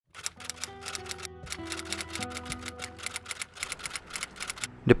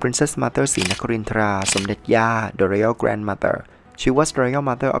The Princess Mother Srinagarindra, Somdet Ya, the royal grandmother. She was the royal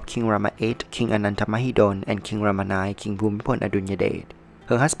mother of King Rama VIII, King Ananta Mahidol, and King Rama IX, King Bhumibol Adulyadej.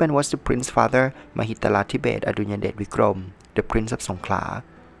 Her husband was the Prince Father Mahitala Tibet Adulyadej Vikram, the Prince of Songkhla,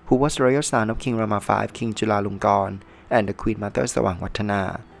 who was the royal son of King Rama V, King Chulalongkorn, and the Queen Mother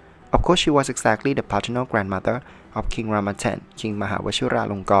Sawangwattana. Of course, she was exactly the paternal grandmother of King Rama X, King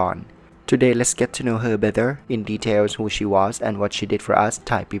Mahawashiralongkorn. Today, let's get to know her better in details, who she was and what she did for us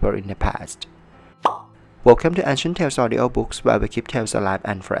Thai people in the past. Welcome to Ancient Tales Audio Books, where we keep tales alive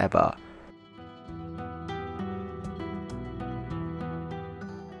and forever.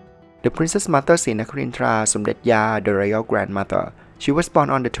 The Princess Mother Srinagarindra, Somdet Ya, the royal grandmother. She was born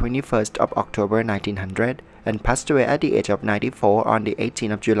on the 21st of October 1900 and passed away at the age of 94 on the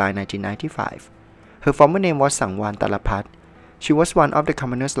 18th of July 1995. Her former name was Sangwan Talapat. She was one of the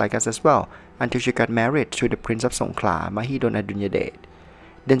commoners like us as well, until she got married to the Prince of Songkhla, Mahidol Adulyadej.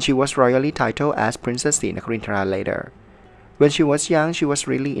 Then she was royally titled as Princess Srinagarindra later. When she was young, she was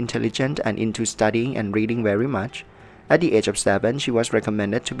really intelligent and into studying and reading very much. At the age of 7, she was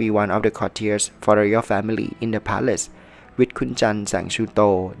recommended to be one of the courtiers for the royal family in the palace, with Kunjan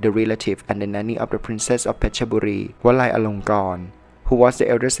Sangchuto, the relative and the nanny of the Princess of Phetchaburi, Walai Alongkorn, who was the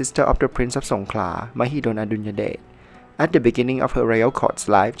elder sister of the Prince of Songkhla, Mahidol Adulyadej. At the beginning of her royal court's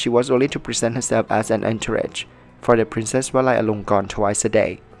life, she was only to present herself as an entourage for the Princess Walai Alongkorn twice a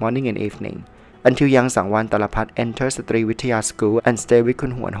day, morning and evening, until young Sangwan Talapat entered Stri Vitaya school and stayed with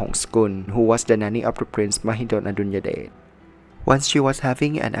Kun Huan Hongskun, who was the nanny of the Prince Mahidol Adulyadej. Once she was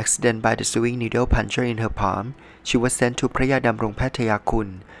having an accident by the sewing needle puncture in her palm, she was sent to Praya Damrong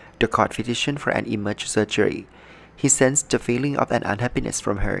Pattayakun, the court physician, for an emergency surgery. He sensed the feeling of an unhappiness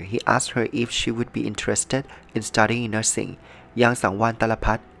from her. He asked her if she would be interested in studying nursing. Young Sangwan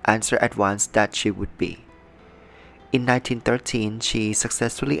Talapat answered at once that she would be. In 1913, she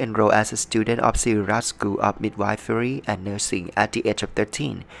successfully enrolled as a student of Siriraj School of Midwifery and Nursing at the age of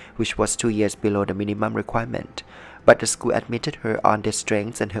 13, which was 2 years below the minimum requirement. But the school admitted her on their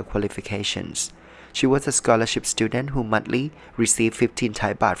strengths and her qualifications. She was a scholarship student who monthly received 15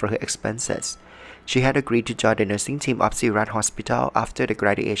 Thai baht for her expenses. She had agreed to join the nursing team of Siriraj Hospital after the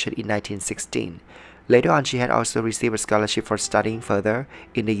graduation in 1916. Later on, she had also received a scholarship for studying further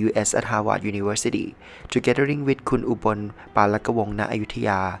in the U.S. at Harvard University, together with Kun Ubon Palakawongna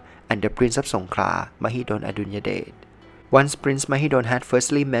Ayutthaya and the Prince of Songkhla, Mahidol Adulyadej. Once Prince Mahidol had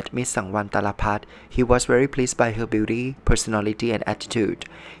firstly met Miss Sangwan Talapat, he was very pleased by her beauty, personality, and attitude.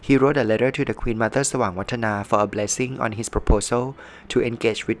 He wrote a letter to the Queen Mother Sawangwattana for a blessing on his proposal to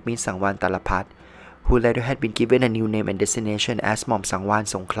engage with Miss Sangwan Talapat, who later had been given a new name and designation as Mom Sangwan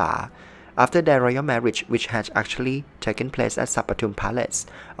Songkhla. After their royal marriage, which had actually taken place at Sapatum Palace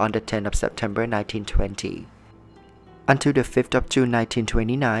on the 10th of September 1920. Until the 5th of June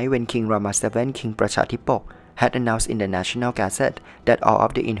 1929, when King Rama VII, King Prachadipok, had announced in the National Gazette that all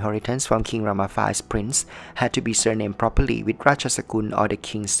of the inheritance from King Rama V's prince had to be surnamed properly with Rajasakun or the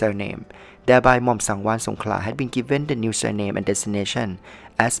king's surname. Thereby, Mom Sangwan Songkhla had been given the new surname and designation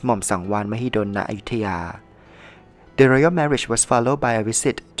as Mom Sangwan Mahidol Na Ayutthaya. The royal marriage was followed by a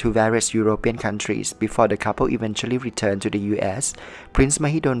visit to various European countries. Before the couple eventually returned to the U.S., Prince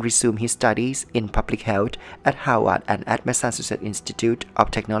Mahidol resumed his studies in public health at Harvard and at Massachusetts Institute of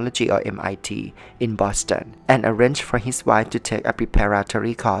Technology or MIT in Boston, and arranged for his wife to take a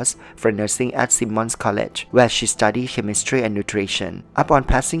preparatory course for nursing at Simmons College, where she studied chemistry and nutrition. Upon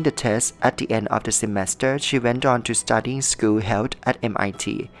passing the test at the end of the semester, she went on to studying school health at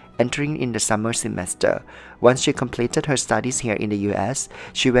MIT, entering in the summer semester. Once she completed her studies here in the US,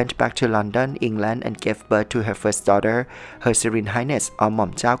 she went back to London, England, and gave birth to her first daughter, Her Serene Highness or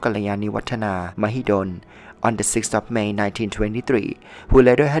Mom Chao Kalayaniwattana Mahidol, on the 6th of May 1923, who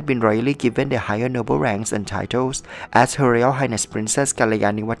later had been royally given the higher noble ranks and titles as Her Royal Highness Princess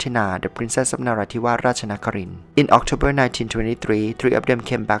Kalayaniwattana, the Princess of Narathiwat Ratchanakarin. In October 1923, 3 of them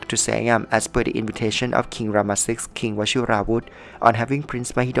came back to Siam as per the invitation of King Rama VI, King Washirawut, on having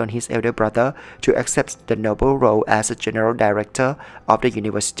Prince Mahidol, his elder brother, to accept the noble role as a General Director of the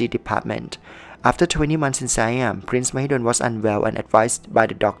University Department. After 20 months in Siam, Prince Mahidol was unwell and advised by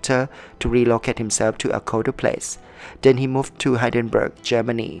the doctor to relocate himself to a colder place. Then he moved to Heidelberg,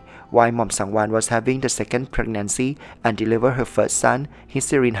 Germany, while Mom Sangwan was having the second pregnancy and delivered her first son, His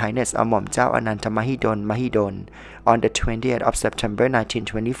Serene Highness or Mom Chao Ananta Mahidol, on the 20th of September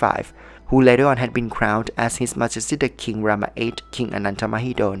 1925, who later on had been crowned as His Majesty the King Rama VIII, King Ananta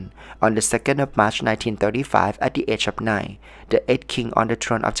Mahidol, on the 2nd of March 1935 at the age of 9, the 8th king on the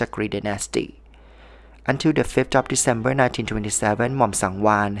throne of Chakri dynasty. Until the 5th of December 1927, Mom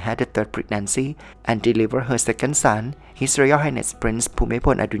Sangwan had a third pregnancy and delivered her second son, His Royal Highness Prince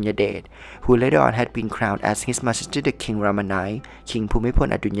Bhumibol Adulyadej, who later on had been crowned as His Majesty the King Ramanai, King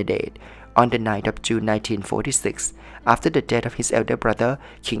Bhumibol Adulyadej, on the 9th of June 1946, after the death of his elder brother,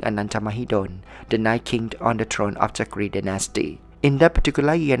 King Ananta Mahidol, the ninth king on the throne of Chakri dynasty. In that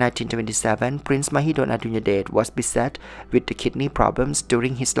particular year, 1927, Prince Mahidol Adulyadej was beset with the kidney problems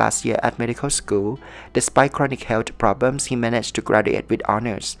during his last year at medical school. Despite chronic health problems, he managed to graduate with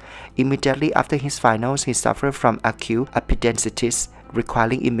honors. Immediately after his finals, he suffered from acute appendicitis,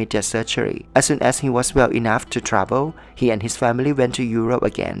 requiring immediate surgery. As soon as he was well enough to travel, he and his family went to Europe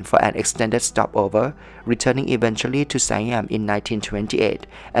again for an extended stopover, returning eventually to Siam in 1928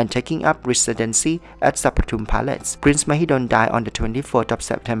 and taking up residency at Sapathum Palace. Prince Mahidol died on the 24th of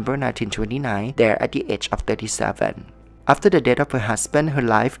September 1929, there at the age of 37. After the death of her husband, her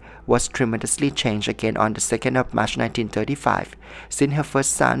life was tremendously changed again on the 2nd of March 1935, since her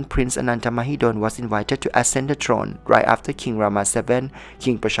first son, Prince Ananta Mahidol, was invited to ascend the throne right after King Rama VII,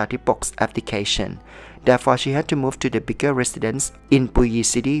 King Prajapati's abdication. Therefore, she had to move to the bigger residence in Puyi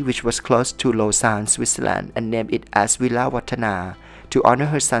City, which was close to Lausanne, Switzerland, and named it as Villa Watana, to honor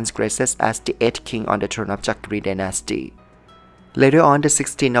her son's graces as the 8th king on the throne of Chakri dynasty. Later on, the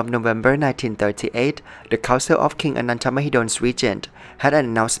 16th of November 1938, the Council of King Ananta Mahidol's regent had an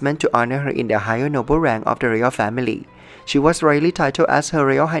announcement to honor her in the higher noble rank of the royal family. She was royally titled as Her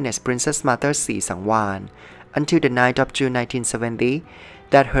Royal Highness Princess Mother Si Sangwan. Until the 9th of June 1970,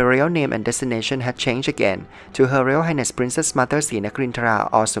 that her royal name and designation had changed again to Her Royal Highness Princess Mother Srinagarindra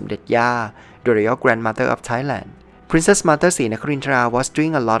or Somdet, the royal grandmother of Thailand. Princess Mother Srinagarindra was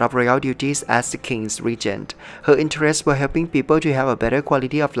doing a lot of royal duties as the king's regent. Her interests were helping people to have a better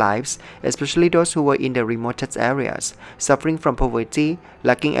quality of lives, especially those who were in the remotest areas, suffering from poverty,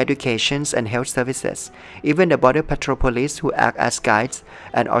 lacking education and health services. Even the border patrol police, who act as guides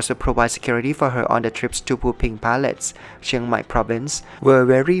and also provide security for her on the trips to Phuping Palace, Chiang Mai province, were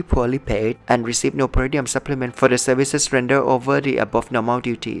very poorly paid and received no per diem supplement for the services rendered over the above normal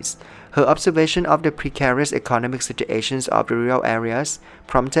duties. Her observation of the precarious economic situations of the rural areas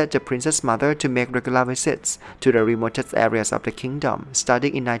prompted the princess mother to make regular visits to the remotest areas of the kingdom, starting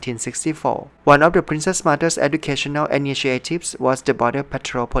in 1964. One of the princess mother's educational initiatives was the Border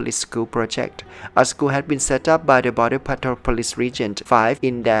Patrol Police School project. A school had been set up by the Border Patrol Police Regent 5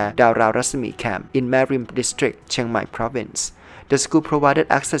 in the Darao Rasmi camp in Marim district, Chiang Mai province. The school provided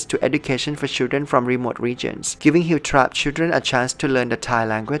access to education for children from remote regions, giving Hill tribe children a chance to learn the Thai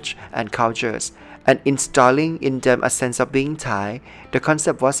language and cultures, and installing in them a sense of being Thai. The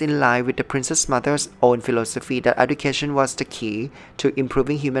concept was in line with the princess mother's own philosophy that education was the key to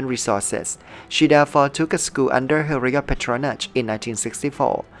improving human resources. She therefore took a school under her royal patronage in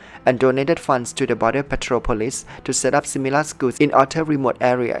 1964 and donated funds to the Border Patrol Police to set up similar schools in other remote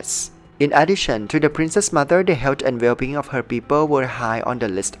areas. In addition to the princess mother, the health and well-being of her people were high on the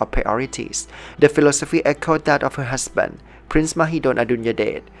list of priorities. The philosophy echoed that of her husband, Prince Mahidol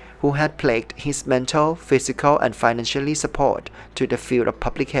Adulyadej, who had pledged his mental, physical, and financial support to the field of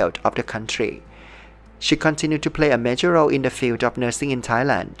public health of the country. She continued to play a major role in the field of nursing in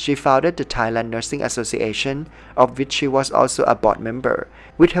Thailand. She founded the Thailand Nursing Association, of which she was also a board member.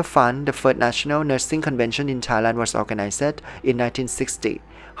 With her fund, the first National Nursing Convention in Thailand was organized in 1960.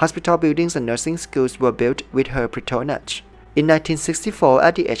 Hospital buildings and nursing schools were built with her patronage. In 1964,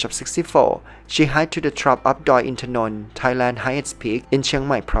 at the age of 64, she hiked to the top of Doi Intanon, Thailand's highest peak in Chiang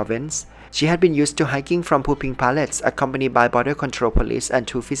Mai province. She had been used to hiking from Phuping Palace, accompanied by border control police and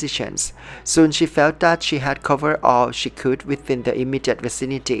 2 physicians. Soon she felt that she had covered all she could within the immediate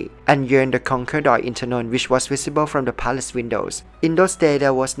vicinity, and yearned to conquer Doi Intanon, which was visible from the palace windows. In those days,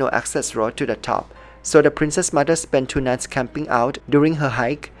 there was no access road to the top, so the princess mother spent 2 nights camping out during her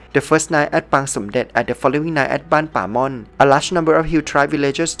hike. The first night at Pang Somdet and the following night at Ban Pamon. A large number of Hill tribe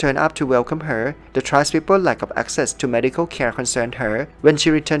villagers turned up to welcome her. The tribe's people's lack of access to medical care concerned her. When she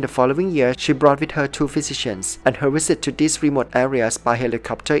returned the following year, she brought with her 2 physicians, and her visit to these remote areas by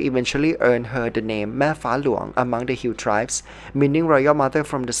helicopter eventually earned her the name Ma Fa Luang among the Hill tribes, meaning Royal Mother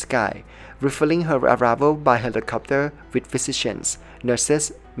from the sky, revealing her arrival by helicopter with physicians,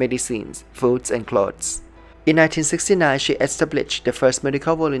 nurses, medicines, foods, and clothes. In 1969, she established the first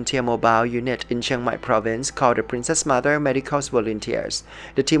medical volunteer mobile unit in Chiang Mai province called the Princess Mother Medical Volunteers.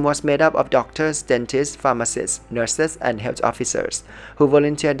 The team was made up of doctors, dentists, pharmacists, nurses, and health officers who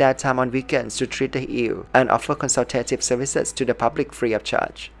volunteered their time on weekends to treat the ill and offer consultative services to the public free of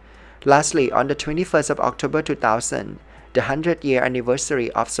charge. Lastly, on the 21st of October 2000, the 100th-year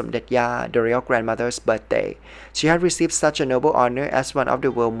anniversary of Somdet Ya, the royal grandmother's birthday. She had received such a noble honor as one of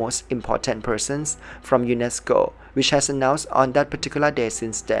the world's most important persons from UNESCO, which has announced on that particular day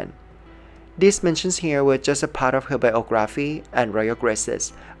since then. These mentions here were just a part of her biography and royal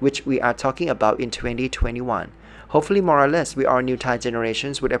graces, which we are talking about in 2021. Hopefully, more or less, we all new Thai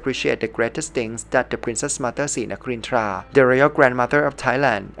generations would appreciate the greatest things that the Princess Mother Srinagarindra, the royal grandmother of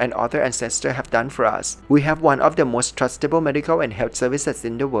Thailand, and other ancestors have done for us. We have one of the most trustable medical and health services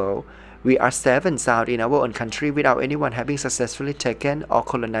in the world. We are safe and sound in our own country without anyone having successfully taken or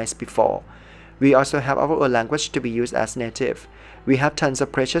colonized before. We also have our own language to be used as native. We have tons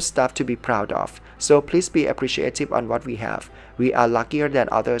of precious stuff to be proud of, so please be appreciative on what we have. We are luckier than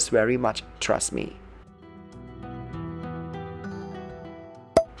others very much, trust me.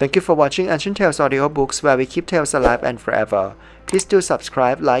 Thank you for watching Ancient Tales audiobooks, where we keep tales alive and forever. Please do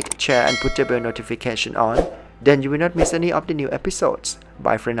subscribe, like, share, and put the bell notification on. Then you will not miss any of the new episodes.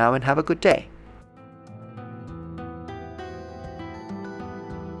 Bye for now and have a good day.